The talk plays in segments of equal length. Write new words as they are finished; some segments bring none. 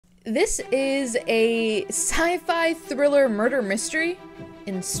This is a sci-fi thriller murder mystery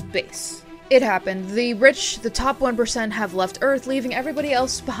in space. It happened. The rich, the top 1%, have left Earth, leaving everybody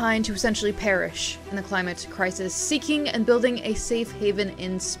else behind to essentially perish in the climate crisis, seeking and building a safe haven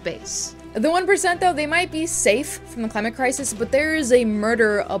in space. The 1%, though, they might be safe from the climate crisis, but there is a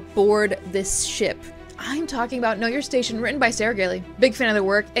murder aboard this ship. I'm talking about Know Your Station, written by Sarah Gailey. Big fan of their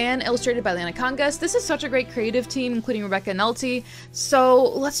work, and illustrated by Lana Congas. This is such a great creative team, including Rebecca Nolte. So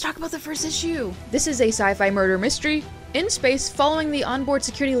let's talk about the first issue. This is a sci-fi murder mystery in space, following the onboard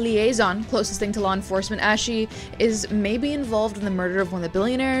security liaison, closest thing to law enforcement, as she is maybe involved in the murder of one of the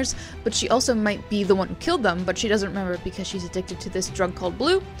billionaires, but she also might be the one who killed them, but she doesn't remember it because she's addicted to this drug called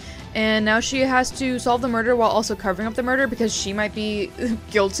Blue. And now she has to solve the murder while also covering up the murder because she might be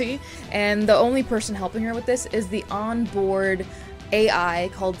guilty. And the only person helping her with this is the onboard AI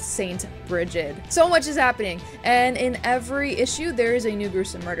called Saint Bridget. So much is happening, and in every issue there is a new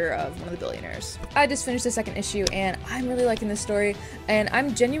gruesome murder of one of the billionaires. I just finished the second issue and I'm really liking this story, and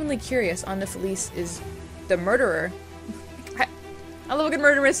I'm genuinely curious on if Elise is the murderer. I love a good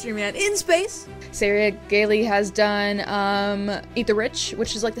murder mystery, man. In space! Sarah Gailey has done Eat the Rich,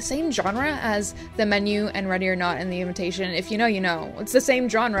 which is like the same genre as The Menu and Ready or Not and The Invitation. If you know, you know. It's the same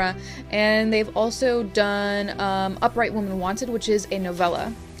genre. And they've also done Upright Woman Wanted, which is a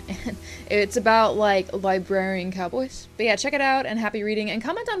novella. And it's about like librarian cowboys. But yeah, check it out and happy reading, and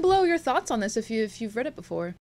comment down below your thoughts on this if you've read it before.